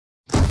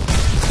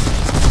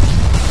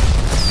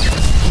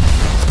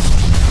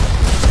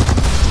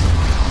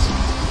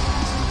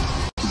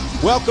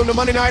Welcome to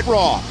Monday Night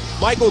Raw.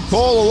 Michael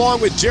Cole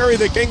along with Jerry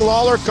the King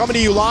Lawler coming to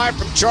you live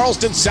from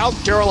Charleston,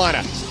 South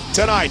Carolina.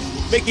 Tonight,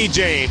 Mickie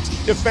James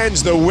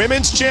defends the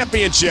Women's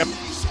Championship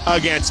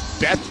against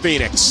Beth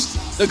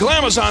Phoenix. The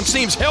Glamazon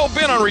seems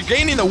hell-bent on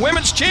regaining the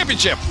Women's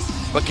Championship.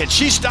 But can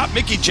she stop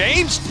Mickie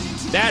James?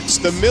 That's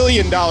the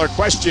million-dollar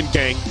question,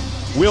 King.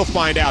 We'll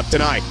find out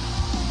tonight.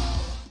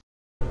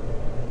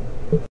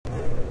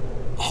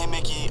 Hey,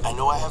 Mickie, I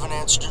know I haven't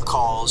answered your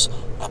calls.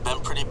 I've been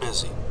pretty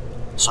busy.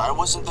 Sorry I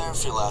wasn't there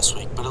for you last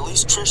week, but at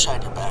least Trish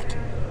had your back.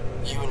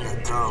 You and your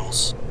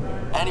girls.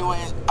 Anyway,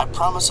 I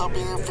promise I'll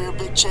be there for your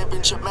big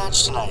championship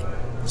match tonight.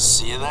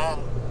 See you then.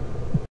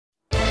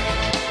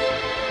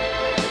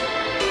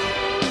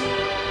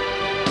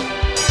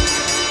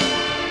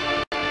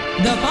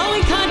 The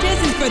following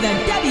contest is for the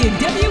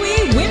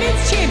WWE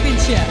Women's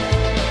Championship.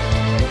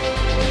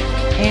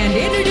 And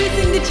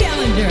introducing the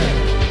challenger.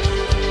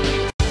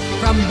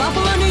 From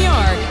Buffalo, New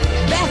York,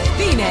 Beth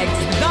Phoenix,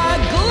 the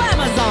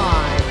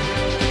Glamazon.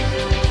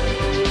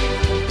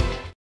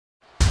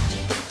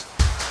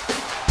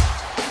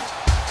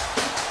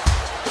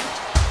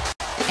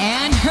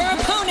 And her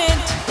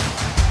opponent,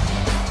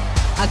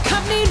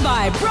 accompanied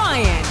by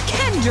Brian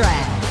Kendrick.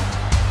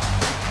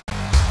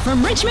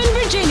 From Richmond,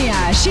 Virginia,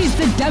 she's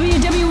the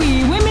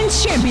WWE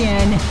Women's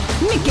Champion,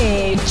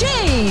 Mickie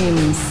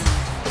James.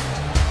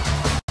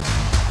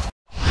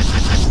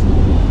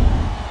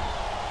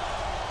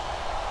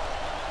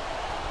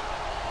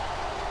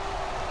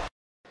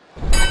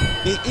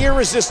 The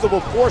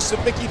irresistible force of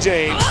Mickie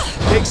James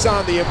takes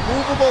on the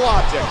immovable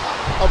object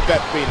of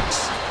Beth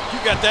Phoenix. You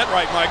got that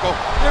right, Michael.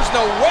 There's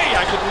no way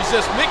I could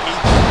resist Mickie.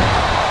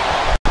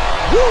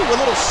 Woo, a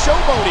little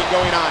showboating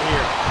going on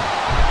here.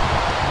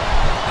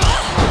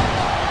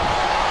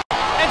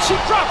 And she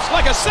drops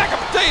like a sack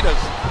of potatoes.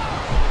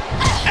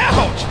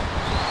 Ouch!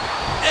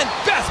 And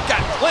Beth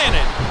got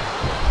planted.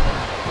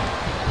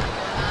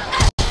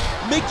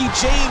 Mickie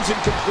James in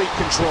complete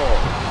control.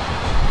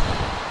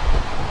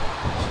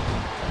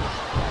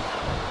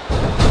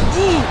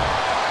 Ooh!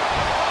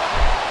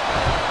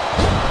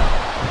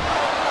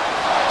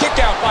 Kick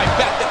out by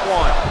Beth at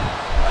one.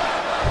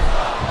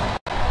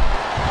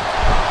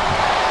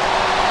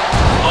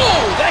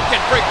 Oh, that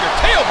can break your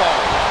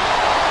tailbone.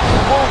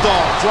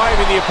 Bulldog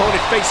driving the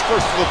opponent face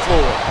first to the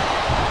floor.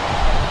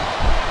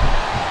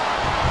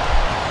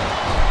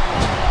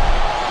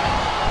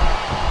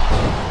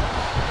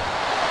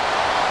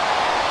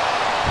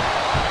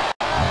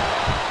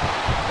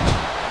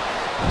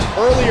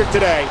 Earlier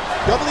today,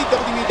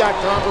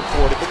 WWE.com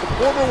reported that the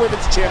former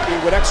women's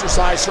champion would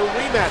exercise her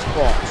rematch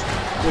clause,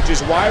 which is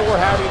why we're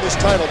having this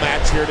title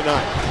match here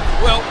tonight.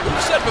 Well,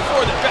 we've said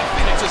before that Beth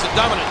Phoenix is a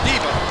dominant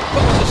diva,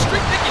 but with the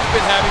streak Mickie's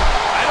been having,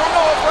 I don't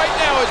know if right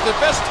now is the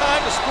best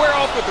time to square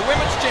off with the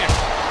women's champion.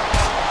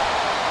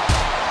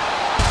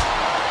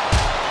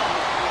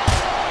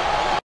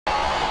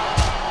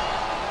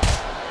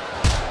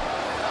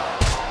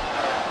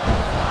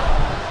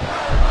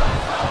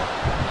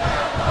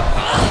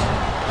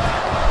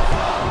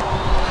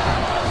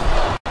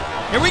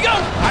 Here we go,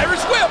 Irish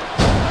whip.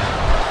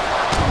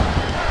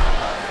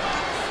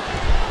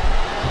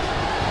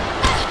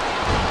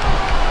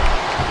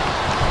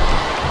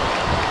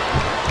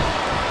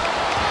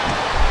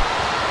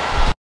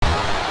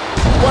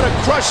 What a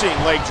crushing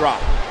leg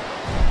drop.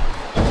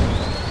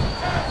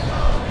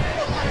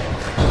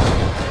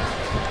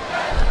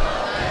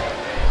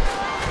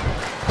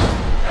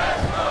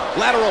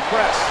 Lateral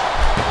press.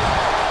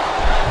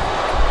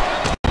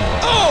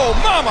 Oh,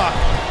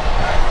 mama!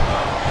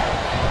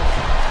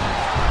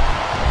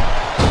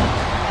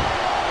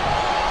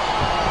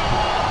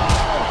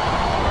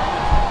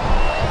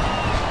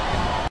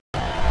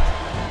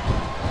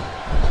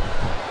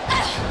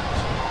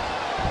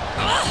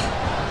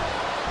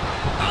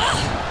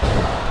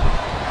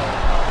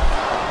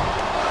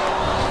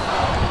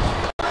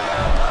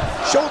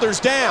 Shoulders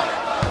down.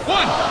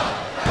 1,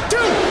 2,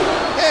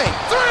 Hey,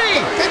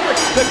 3. Kendrick,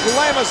 the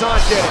Glamazon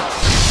did it.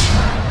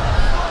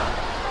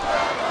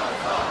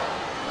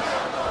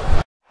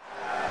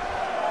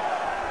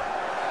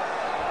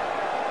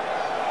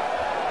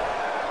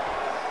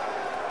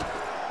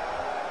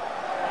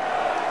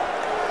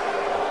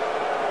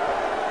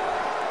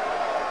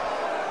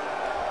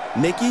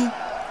 Mickie,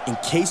 in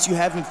case you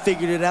haven't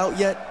figured it out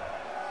yet,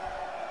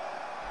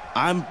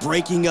 I'm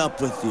breaking up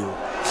with you.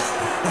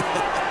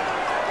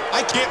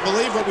 I can't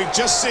believe what we've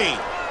just seen.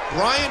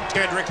 Brian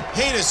Kendrick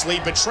heinously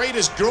betrayed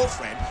his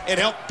girlfriend and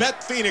helped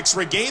Beth Phoenix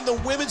regain the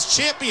Women's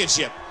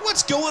Championship.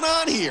 What's going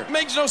on here?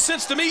 Makes no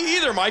sense to me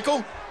either,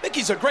 Michael.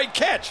 Mickie's a great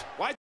catch.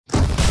 Why?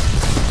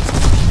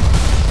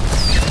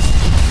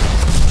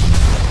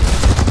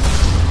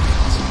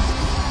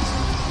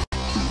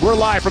 We're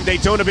live from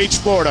Daytona Beach,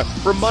 Florida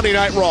for Monday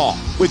Night Raw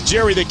with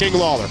Jerry the King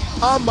Lawler.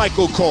 I'm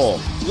Michael Cole.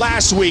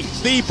 Last week,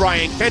 the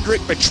Brian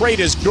Kendrick betrayed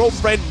his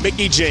girlfriend,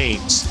 Mickie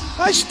James.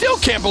 I still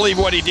can't believe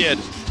what he did.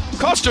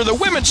 Cost her the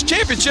Women's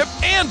Championship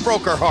and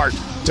broke her heart.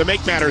 To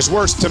make matters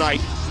worse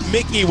tonight,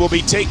 Mickie will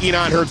be taking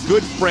on her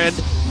good friend,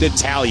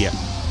 Natalya.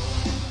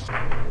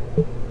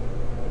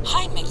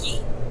 Hi, Mickie.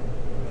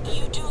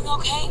 You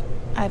okay?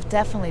 I've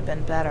definitely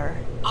been better.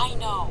 I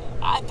know.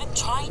 I've been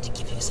trying to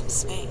give you some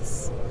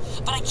space.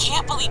 But I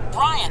can't believe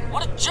Brian.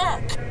 What a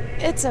jerk.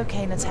 It's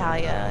okay,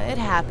 Natalia. It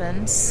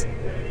happens.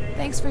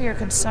 Thanks for your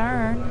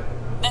concern.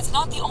 That's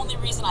not the only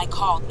reason I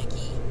called,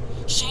 Mickie.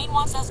 Shane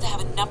wants us to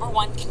have a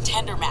 #1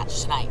 contender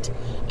match tonight.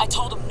 I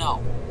told him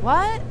no.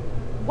 What?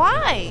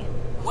 Why?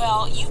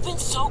 Well, you've been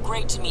so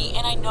great to me,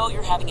 and I know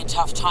you're having a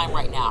tough time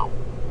right now.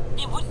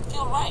 It wouldn't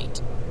feel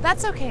right.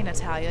 That's okay,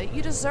 Natalia.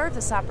 You deserve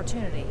this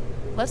opportunity.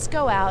 Let's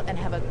go out and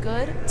have a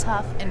good,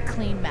 tough, and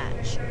clean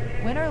match.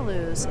 Win or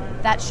lose,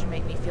 that should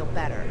make me feel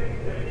better.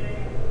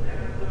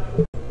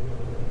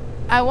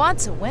 I want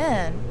to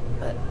win,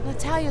 but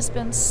Natalia's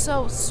been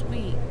so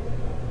sweet.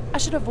 I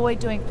should avoid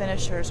doing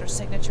finishers or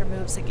signature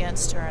moves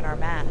against her in our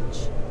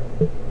match.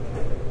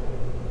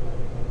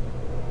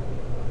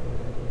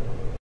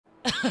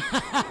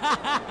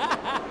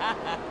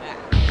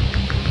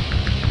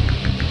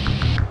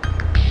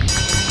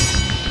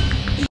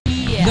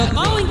 The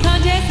following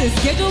contest is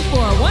scheduled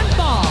for one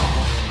fall.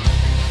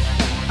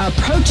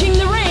 Approaching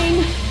the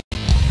ring,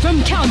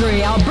 from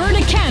Calgary,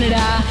 Alberta,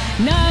 Canada,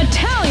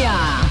 Natalia.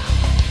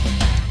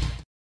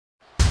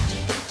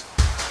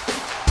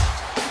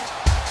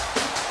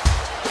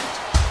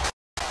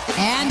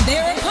 And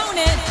their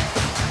opponent,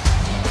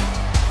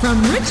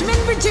 from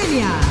Richmond,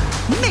 Virginia,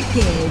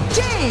 Mickie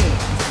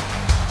James.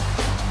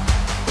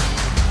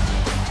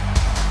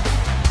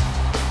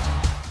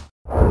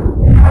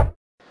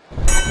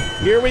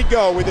 Here we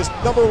go with this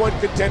 #1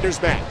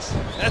 contenders match.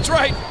 That's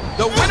right.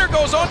 The winner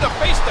goes on to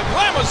face the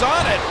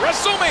Glamazon at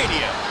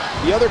WrestleMania.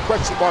 The other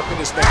question mark in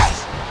this match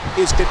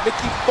is, can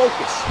Mickie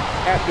focus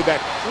after that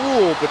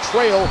cruel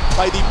betrayal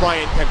by the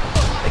Brian Kendall?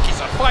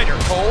 Mickie's a fighter,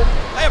 Cole.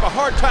 I have a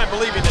hard time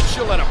believing that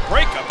she'll let a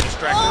breakup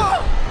distract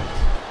her.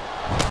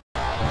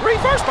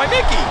 Reversed by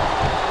Mickie.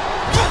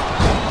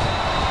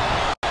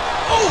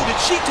 Oh, did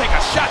she take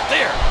a shot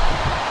there?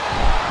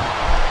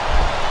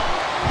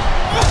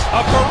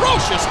 A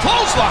ferocious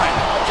clothesline.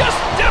 Just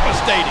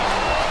devastating.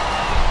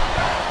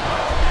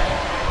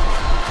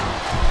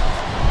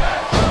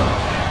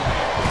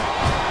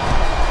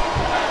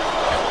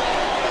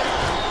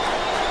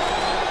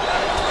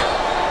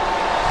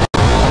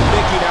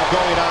 Mickie now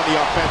going on the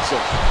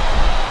offensive.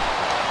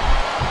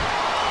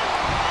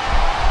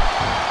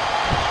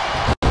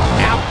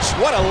 Ouch,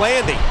 what a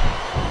landing.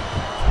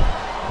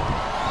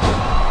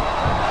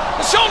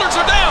 The shoulders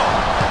are down.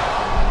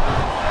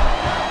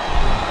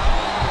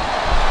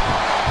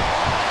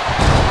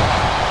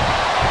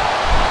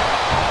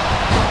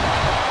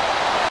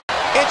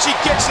 She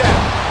kicks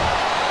out.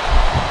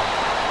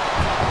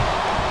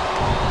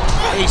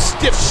 A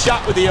stiff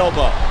shot with the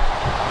elbow.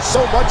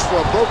 So much for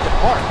a broken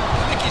heart.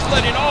 Mickie's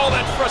letting all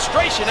that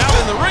frustration out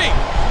in the ring.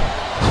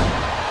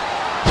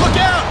 Look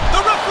out!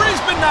 The referee's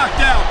been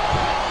knocked out.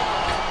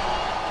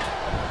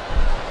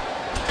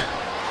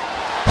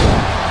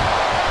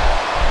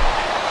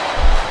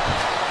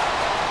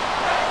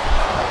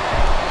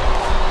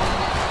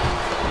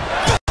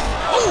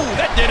 Oh,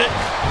 that did it.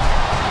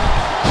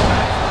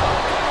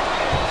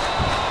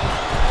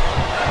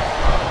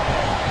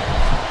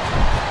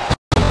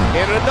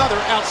 And another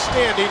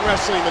outstanding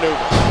wrestling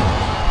maneuver.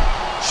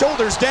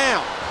 Shoulders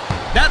down.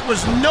 That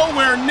was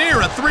nowhere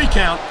near a 3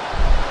 count.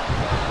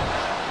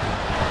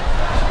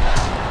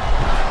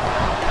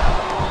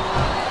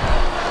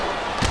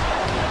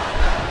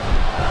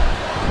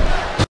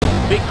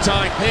 Big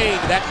time pain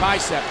to that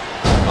bicep.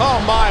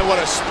 Oh my, what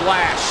a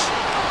splash.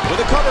 With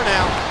a cover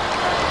now.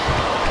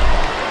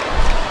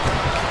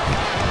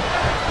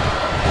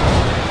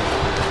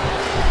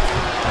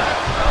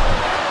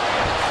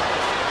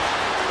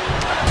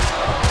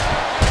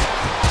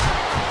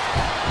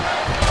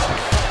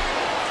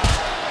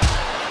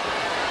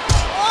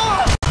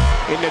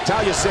 And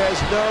Natalia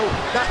says, no,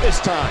 not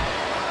this time.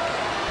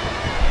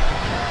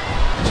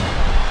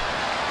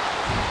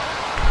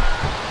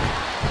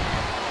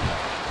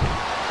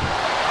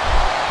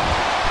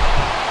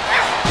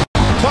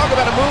 Talk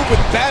about a move with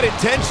bad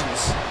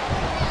intentions.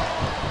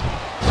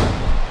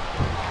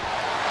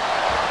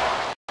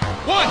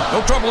 One.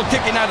 No trouble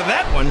kicking out of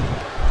that one.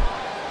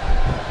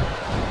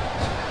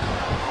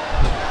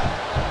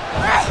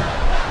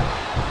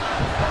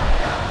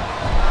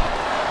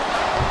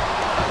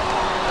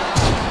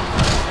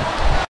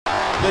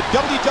 The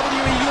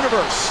WWE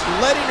Universe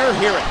letting her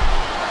hear it.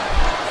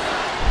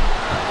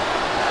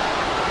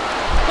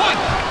 One.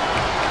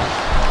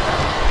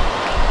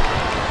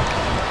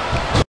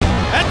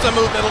 That's a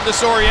move that'll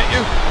disorient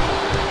you.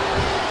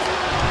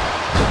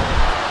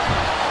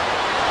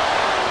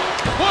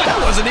 One.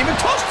 That wasn't even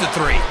close to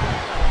 3.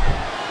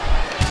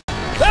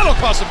 That'll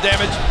cause some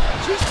damage.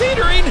 She's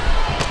teetering.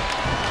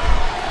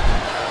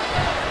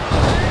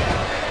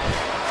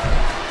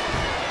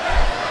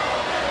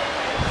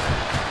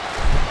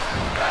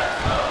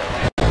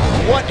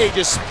 What a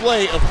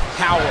display of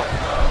power.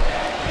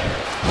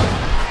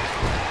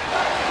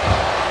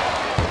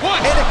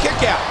 One. And a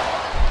kick out.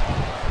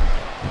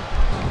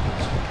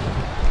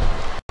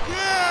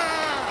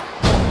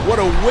 What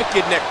a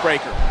wicked neck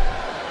breaker.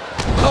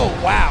 Oh,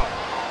 wow.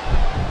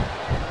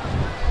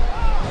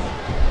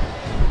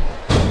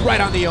 right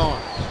on the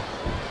arm.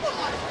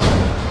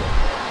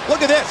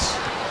 Look at this.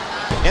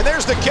 And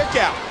there's the kick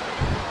out.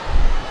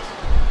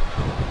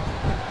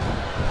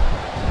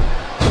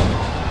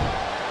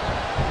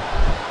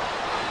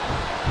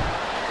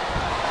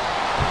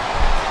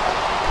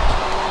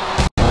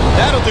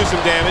 That'll do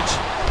some damage.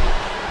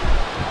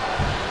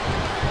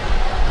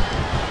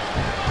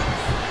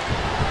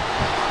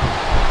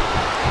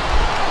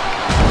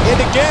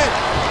 And again.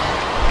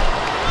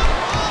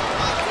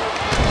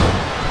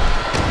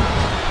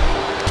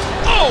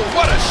 Oh,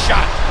 what a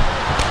shot!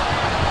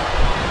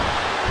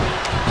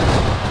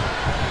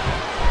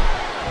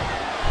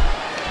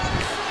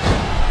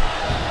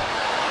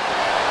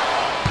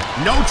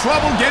 No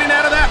trouble getting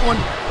out of that one.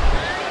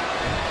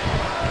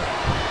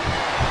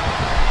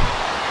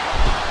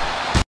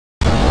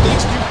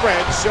 These two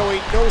friends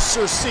showing no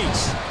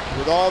surcease.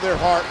 With all their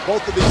heart,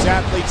 both of these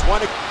athletes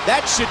want to...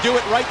 That should do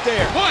it right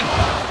there. One.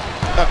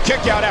 A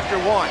kick out after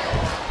one.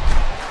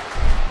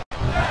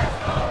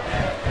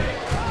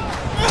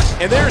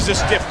 And there's a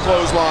stiff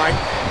clothesline.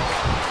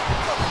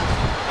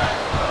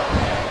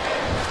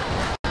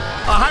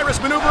 A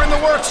high-risk maneuver in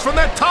the works from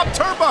that top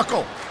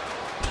turnbuckle.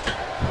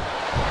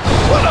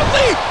 What a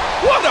leap!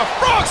 What a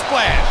frog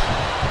splash!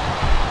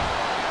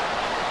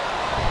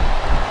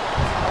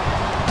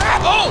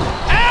 Oh!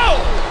 Ow!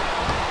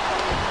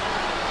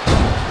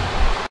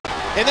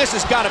 And this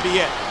has got to be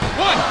it.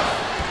 1,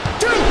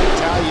 2.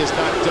 Natalia's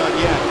not done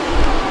yet.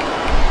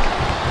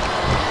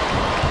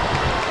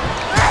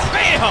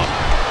 Bam!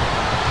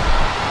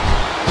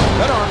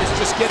 That arm is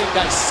just getting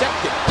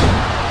dissected.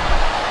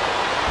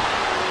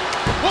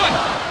 1,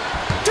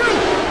 2,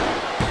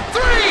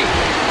 3.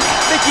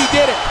 Mickie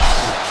did it.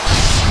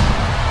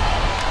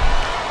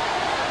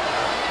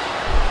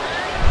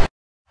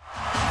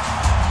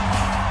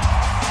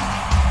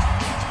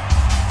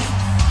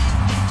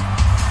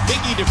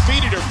 Mickie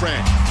defeated her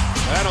friend,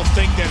 but I don't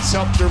think that's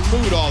helped her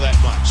mood all that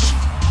much.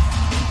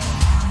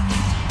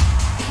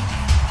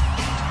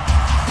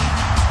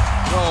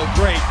 Oh,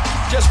 great.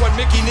 Just what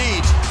Mickie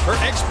needs. Her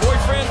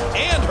ex-boyfriend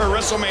and her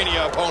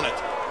WrestleMania opponent.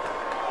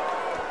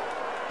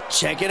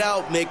 Check it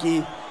out,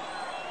 Mickie.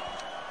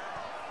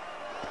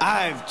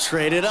 I've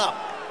traded up.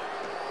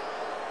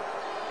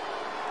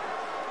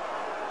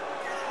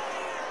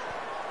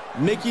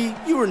 Mickie,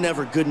 you were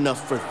never good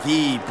enough for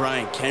the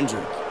Brian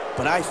Kendrick,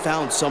 but I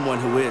found someone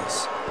who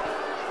is.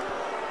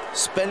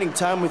 Spending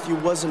time with you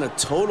wasn't a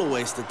total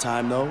waste of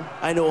time, though.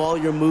 I know all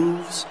your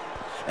moves,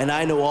 and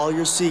I know all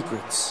your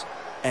secrets.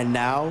 And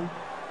now,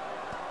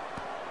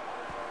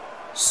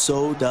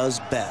 so does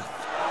Beth.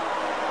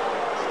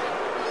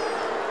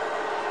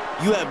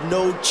 You have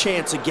no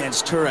chance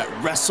against her at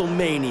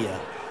WrestleMania.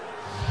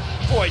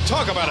 Boy,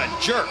 talk about a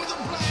jerk.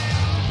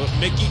 But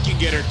Mickie can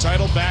get her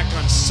title back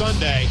on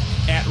Sunday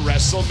at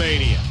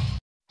WrestleMania.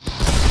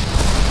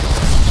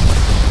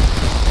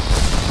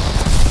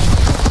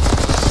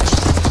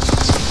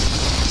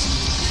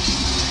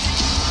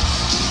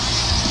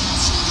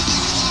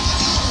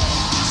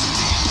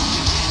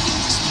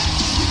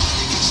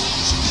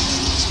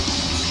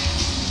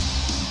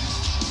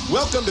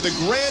 Welcome to the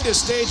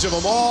grandest stage of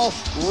them all,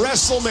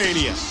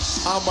 WrestleMania.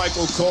 I'm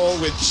Michael Cole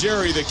with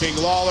Jerry the King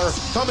Lawler,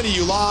 coming to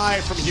you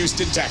live from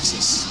Houston,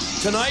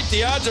 Texas. Tonight,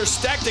 the odds are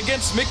stacked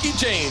against Mickie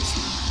James.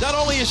 Not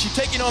only is she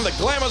taking on the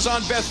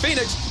Glamazon Beth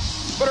Phoenix,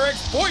 but her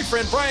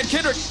ex-boyfriend, Brian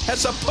Kendrick,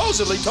 has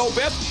supposedly told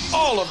Beth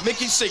all of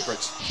Mickie's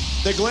secrets.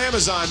 The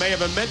Glamazon may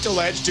have a mental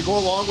edge to go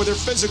along with her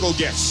physical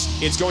gifts.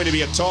 It's going to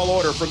be a tall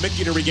order for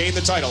Mickie to regain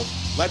the title.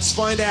 Let's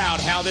find out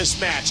how this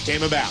match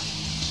came about.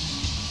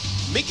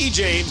 Mickie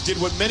James did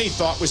what many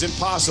thought was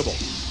impossible.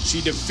 She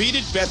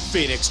defeated Beth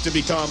Phoenix to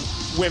become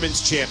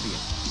women's champion.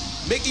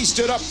 Mickie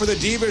stood up for the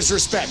Divas'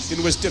 respect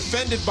and was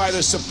defended by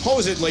the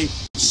supposedly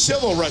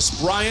chivalrous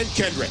Brian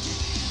Kendrick.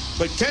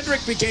 But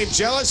Kendrick became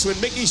jealous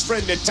when Mickie's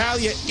friend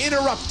Natalya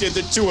interrupted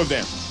the two of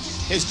them.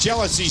 His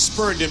jealousy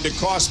spurred him to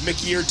cost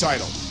Mickie her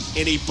title,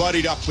 and he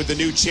buddied up with the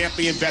new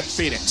champion Beth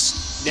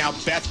Phoenix. Now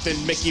Beth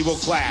and Mickie will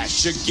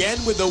clash, again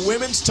with the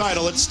women's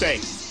title at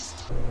stake.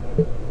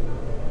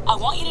 I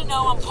want you to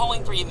know I'm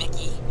pulling for you,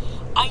 Mickie.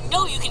 I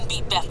know you can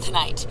beat Beth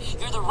tonight.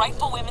 You're the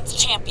rightful women's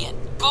champion.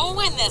 Go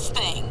win this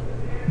thing.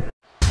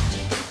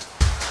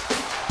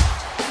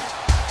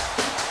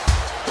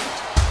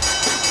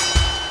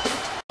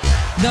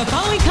 The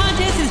following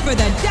contest is for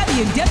the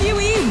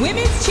WWE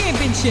Women's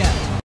Championship.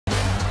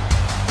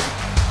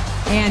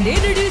 And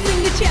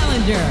introducing the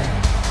challenger,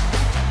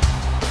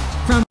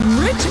 from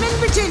Richmond,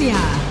 Virginia,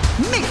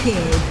 Mickie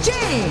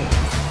James.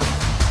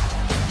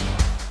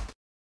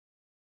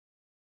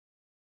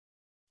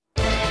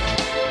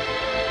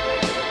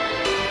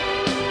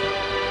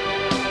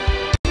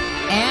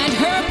 And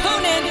her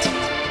opponent,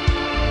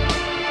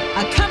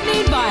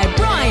 accompanied by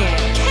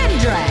Brian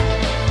Kendrick.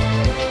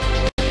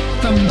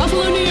 From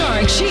Buffalo, New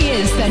York, she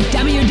is the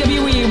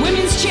WWE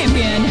Women's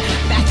Champion,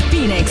 Beth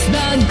Phoenix,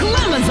 the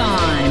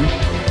Glamazon.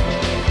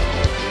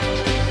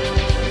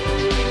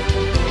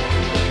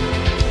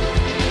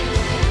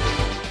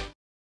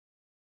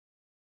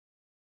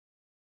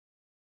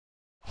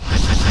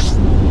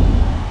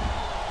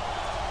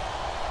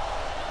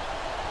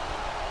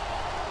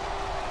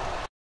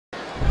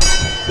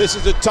 This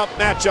is a tough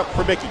matchup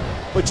for Mickie,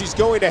 but she's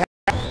going to have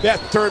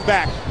Beth turn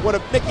back. One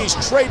of Mickie's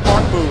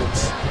trademark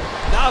moves.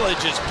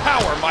 Knowledge is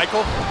power, Michael,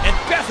 and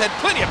Beth had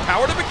plenty of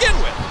power to begin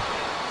with.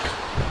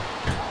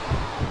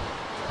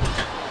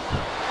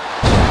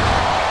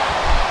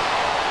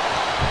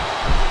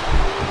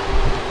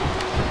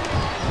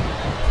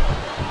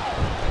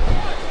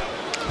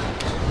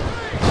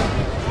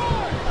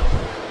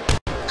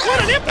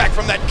 What an impact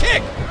from that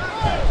kick!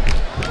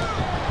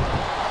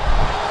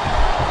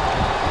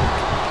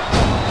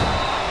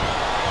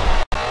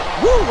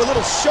 Woo, a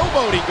little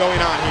showboating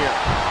going on here.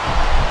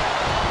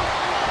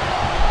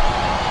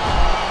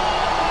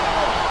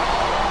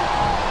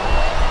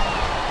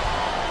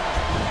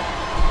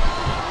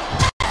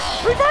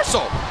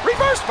 Reversal!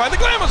 Reversed by the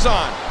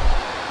Glamazon!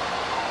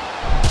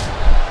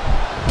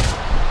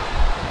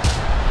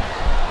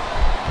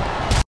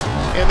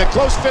 And the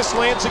close fist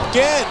lands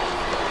again.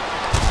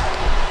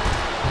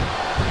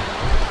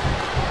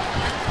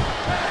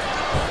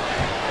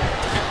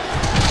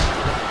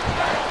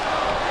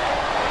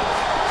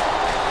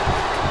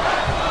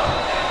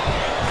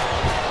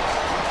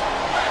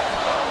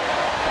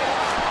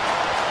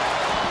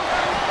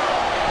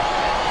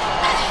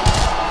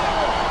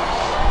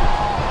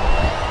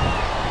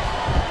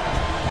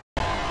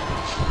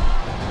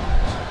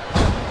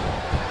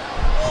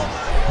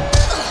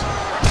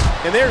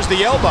 And there's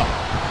the elbow.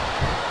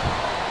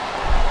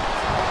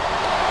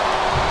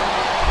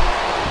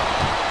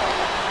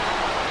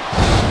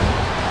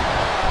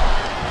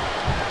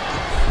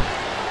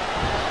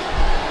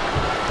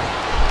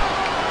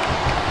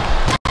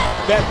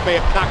 Beth may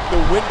have knocked the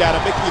wind out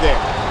of Mickie there.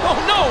 Oh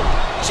no!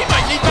 She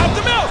might need mouth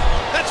to mouth!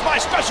 That's my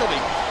specialty!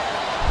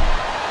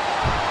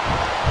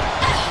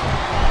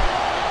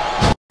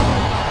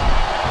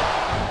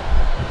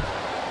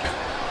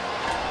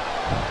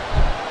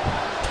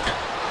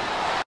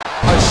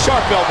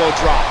 Sharp elbow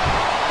drop.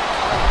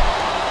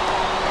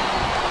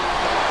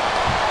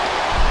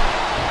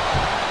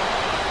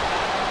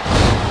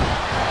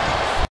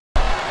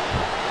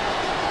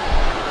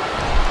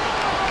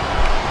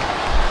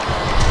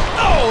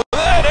 Oh,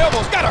 that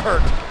elbow's gotta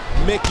hurt.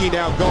 Mickie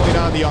now going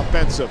on the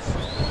offensive.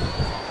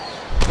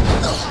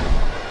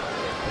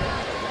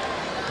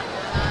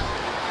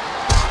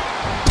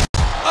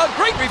 A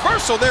great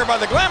reversal there by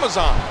the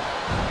Glamazon.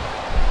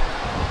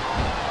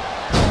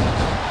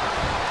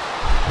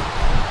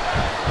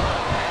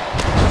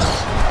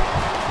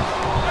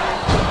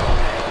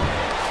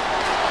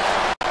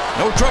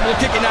 No trouble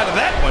kicking out of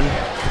that one.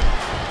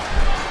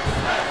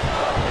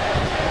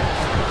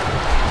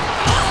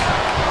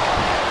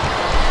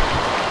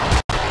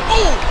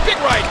 Oh, big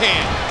right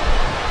hand.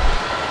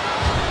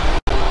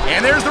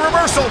 And there's the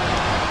reversal.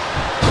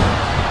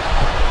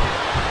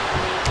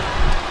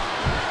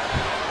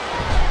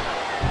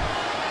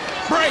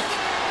 Break.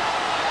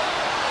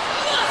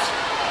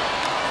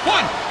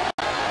 1,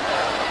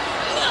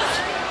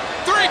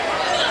 3,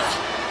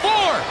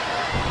 4.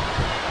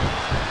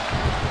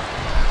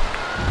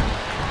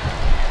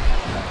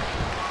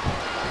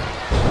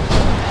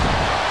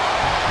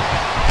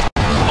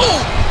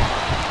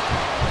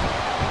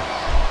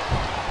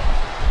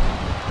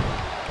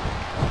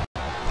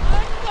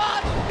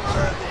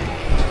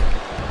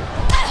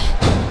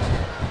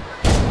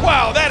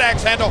 Wow, that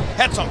axe handle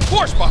had some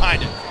force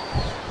behind it.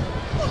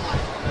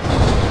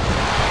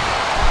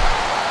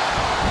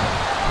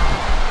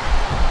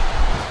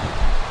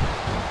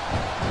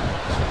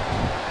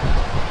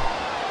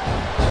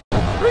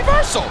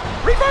 Reversal!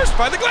 Reversed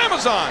by the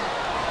Glamazon!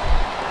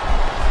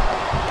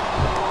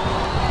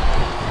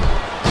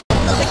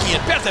 Mickie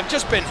and Beth have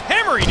just been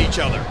hammering each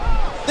other.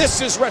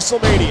 This is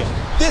WrestleMania.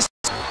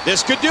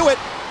 This could do it.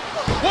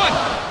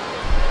 1.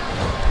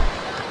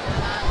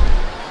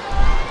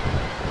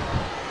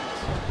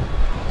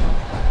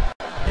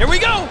 Here we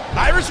go!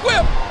 Irish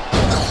whip!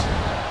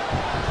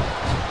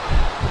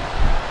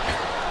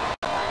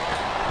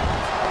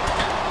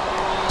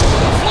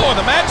 The flow of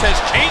the match has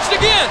changed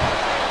again!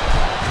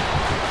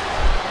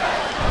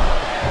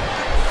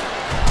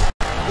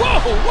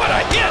 Whoa, what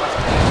a hit!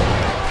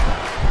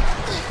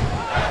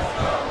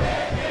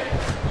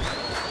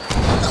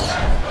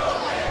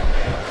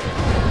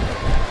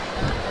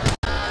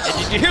 And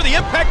did you hear the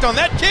impact on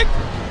that kick?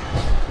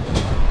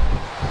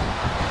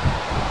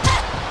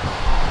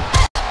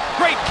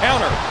 Great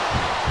counter.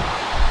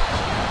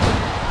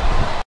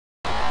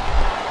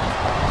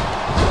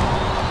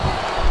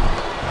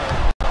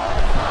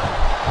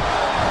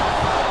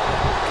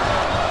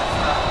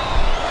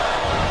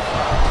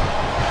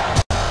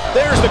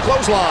 There's the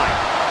clothesline.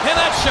 And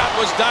that shot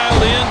was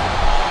dialed in.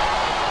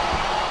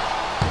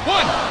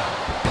 1,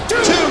 2.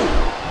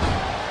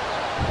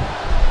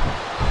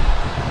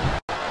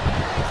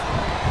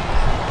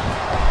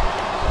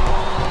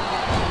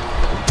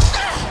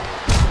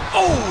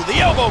 Oh, the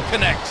elbow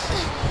connects.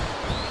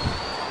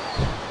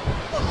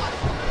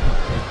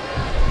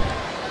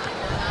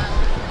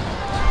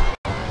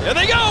 There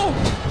they go.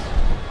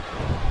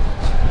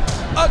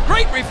 A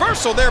great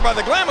reversal there by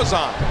the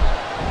Glamazon.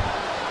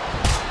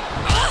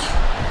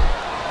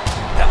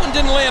 That one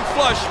didn't land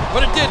flush,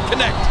 but it did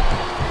connect.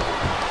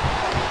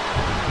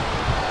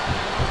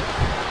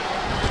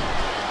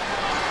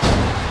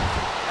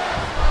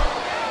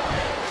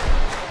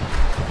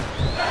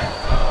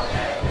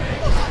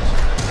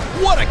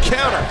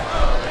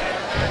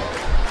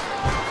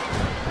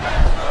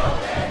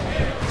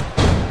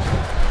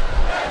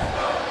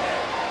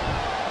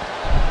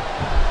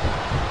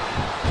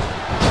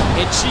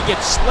 and she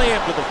gets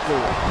slammed to the floor.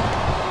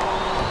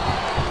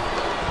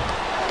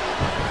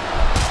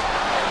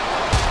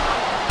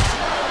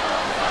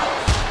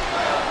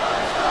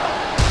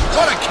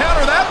 What a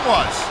counter that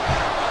was!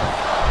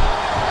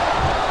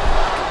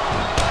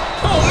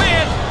 Oh,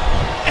 man!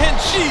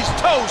 And she's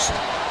toast!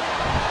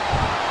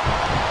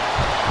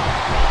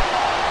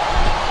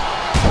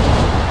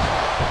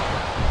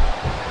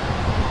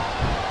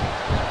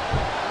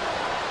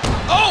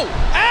 Oh!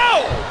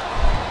 Ow!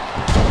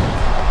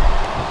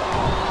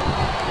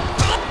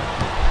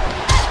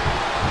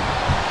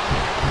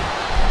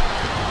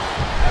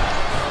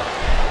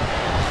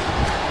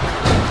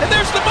 And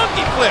there's the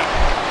monkey flip!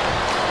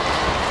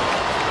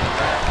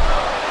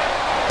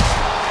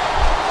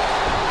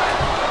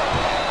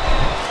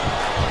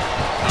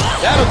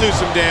 That'll do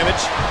some damage.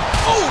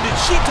 Oh, did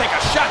she take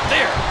a shot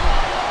there?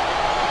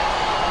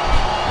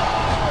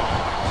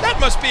 That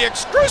must be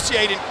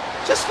excruciating.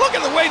 Just look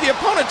at the way the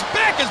opponent's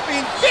back is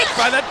being bit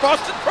by that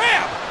Boston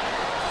Crab.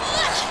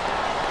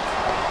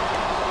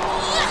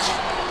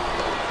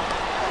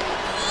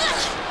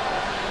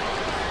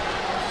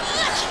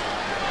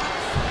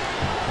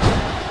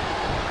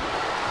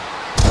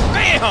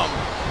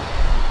 Bam!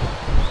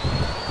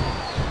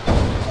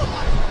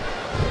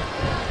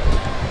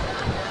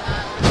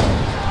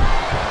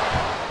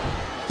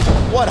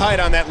 What height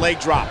on that leg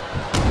drop?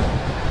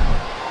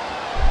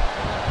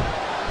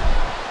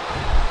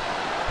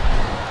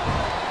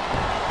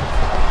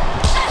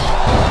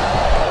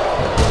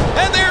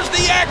 And there's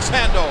the axe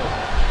handle.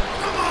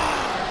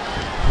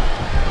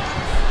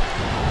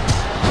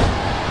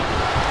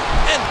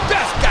 And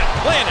Beth got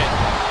planted.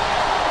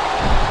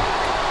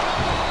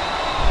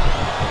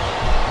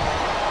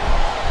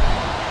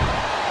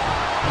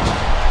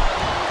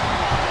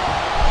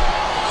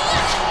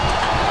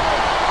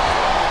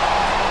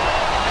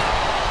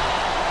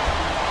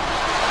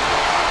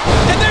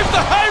 The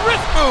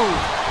high-risk move.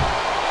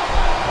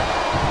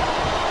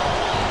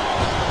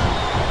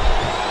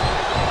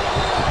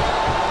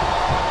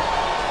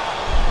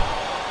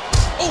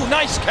 Oh,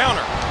 nice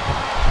counter.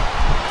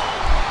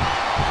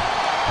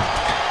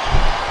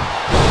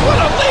 What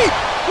a leap!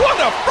 What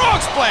a frog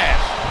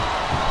splash!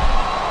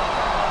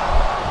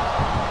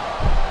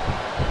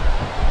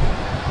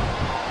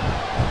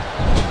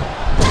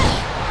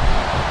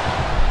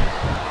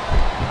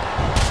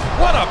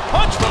 What a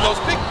punch from those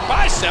big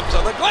biceps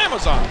of the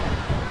Glamazon!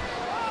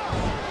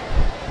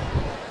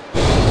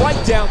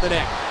 Right down the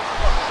neck.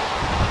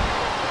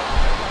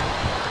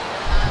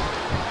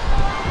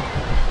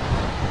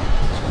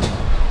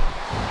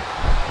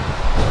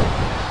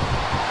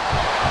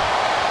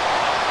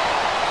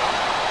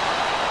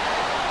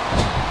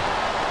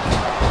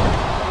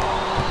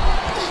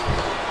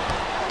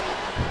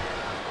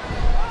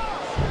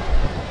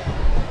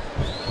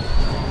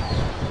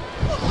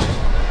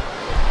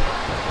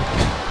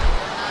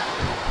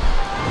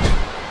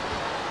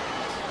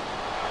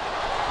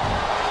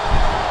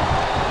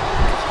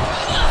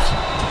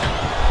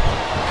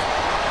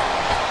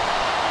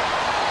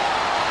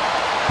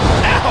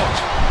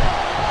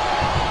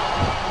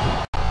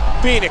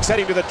 Phoenix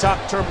heading to the top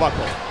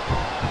turnbuckle.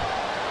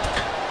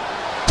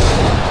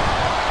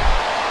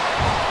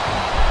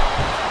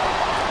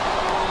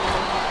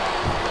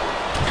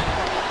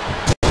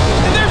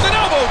 And there's an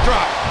elbow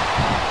drop.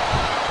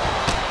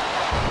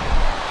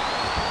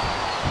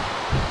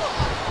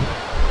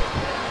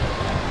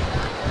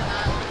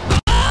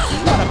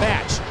 What a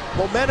match.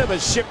 Momentum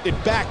has shifted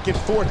back and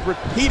forth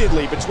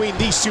repeatedly between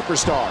these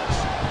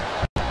superstars.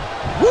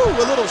 Woo,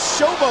 a little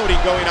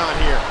showboating going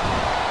on here.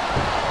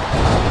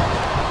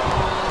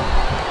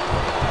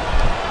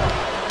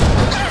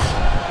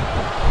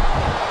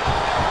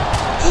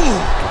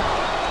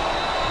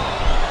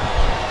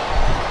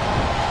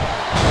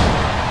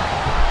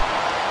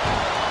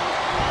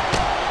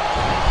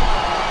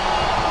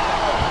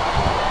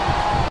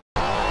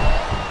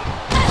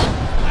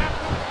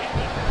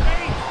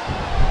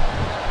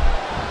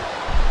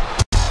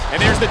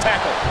 And there's the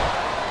tackle.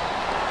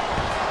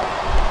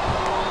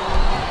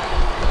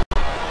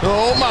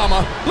 Oh,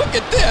 mama, look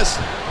at this.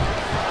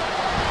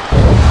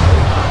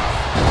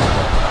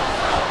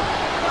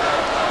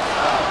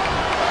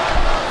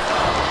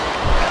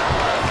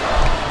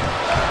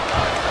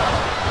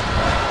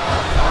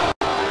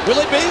 Will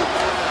it be?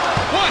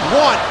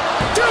 One,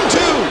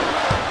 two.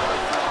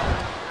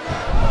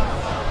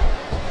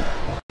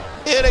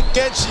 And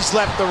again, she's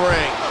left the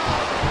ring.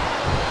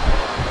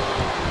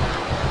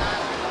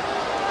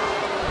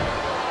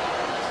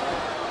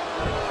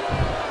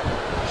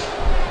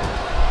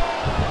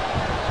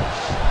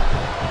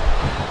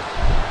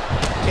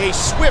 A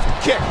swift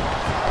kick.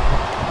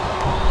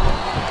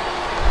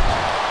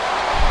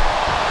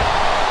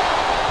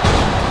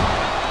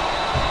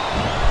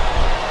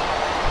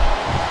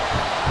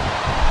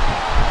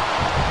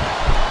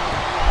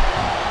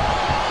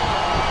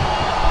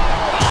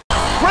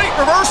 Great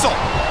reversal.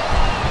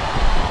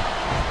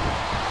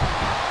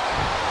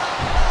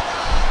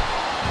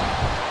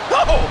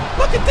 Oh,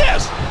 look at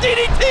this.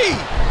 DDT.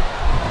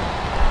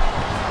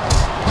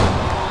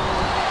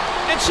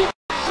 And she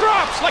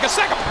drops like a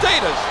sack of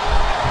potatoes.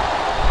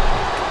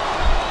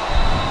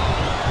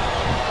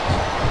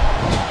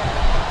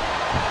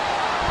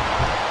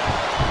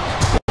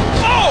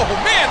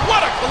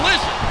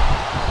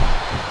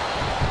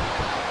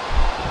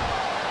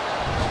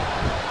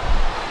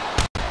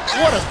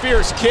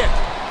 fierce kick.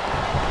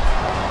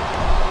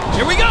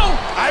 Here we go.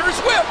 Irish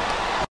whip.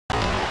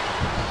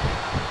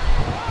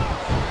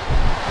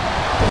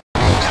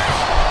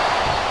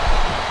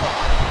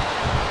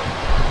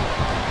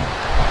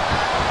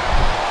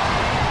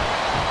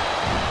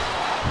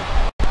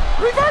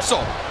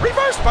 Reversal.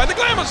 Reversed by the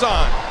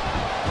Glamazon.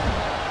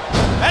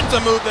 That's a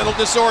move that'll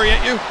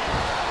disorient you.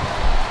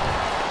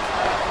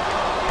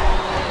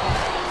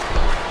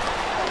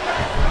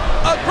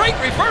 A great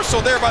reversal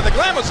there by the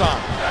Glamazon.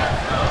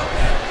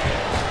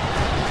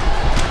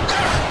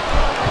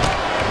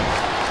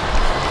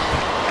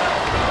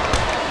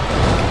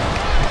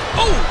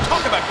 Oh,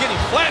 talk about getting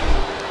flattened.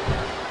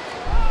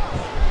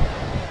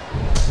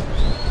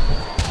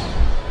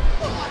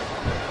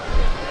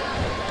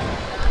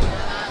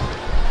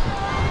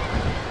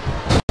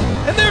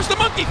 And there's the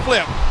monkey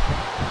flip.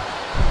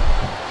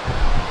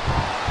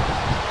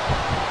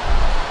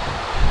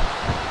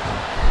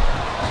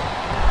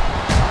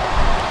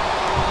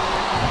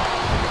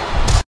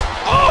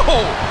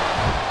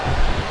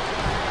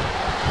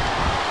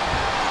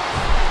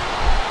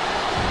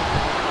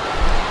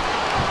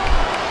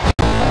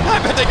 I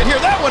bet they can hear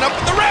that one up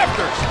in the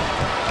rafters.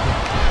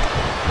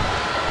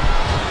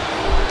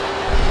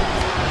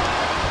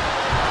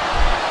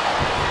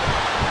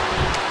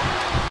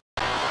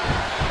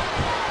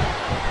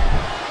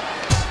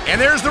 And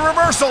there's the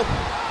reversal.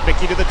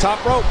 Mickie to the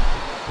top rope.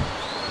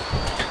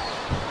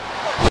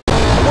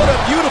 What a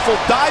beautiful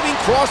diving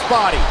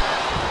crossbody.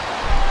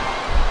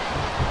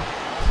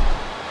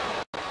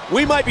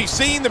 We might be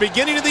seeing the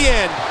beginning of the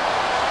end.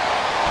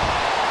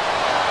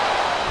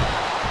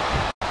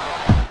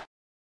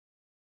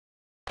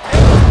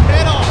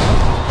 Head on.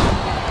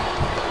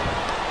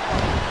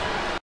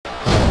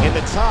 In the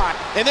tie,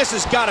 and this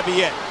has got to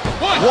be it.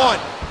 One,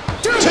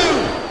 two,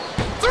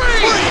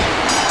 three.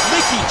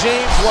 Mickie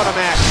James, what a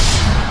match.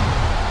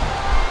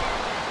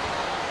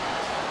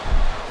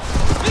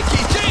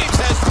 Mickie James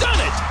has done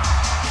it.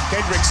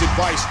 Kendrick's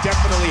advice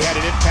definitely had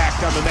an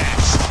impact on the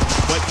match,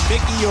 but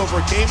Mickie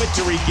overcame it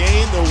to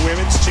regain the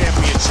Women's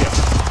Championship.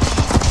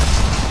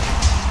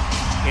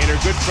 And her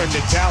good friend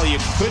Natalya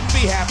couldn't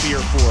be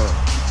happier for her.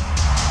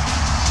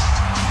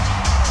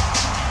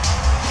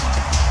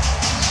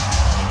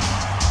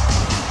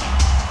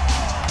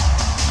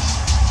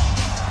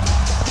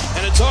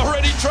 And it's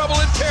already trouble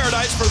in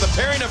paradise for the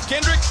pairing of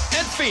Kendrick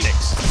and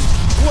Phoenix.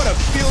 What a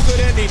feel-good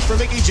ending for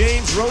Mickie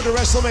James' road to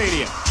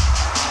WrestleMania.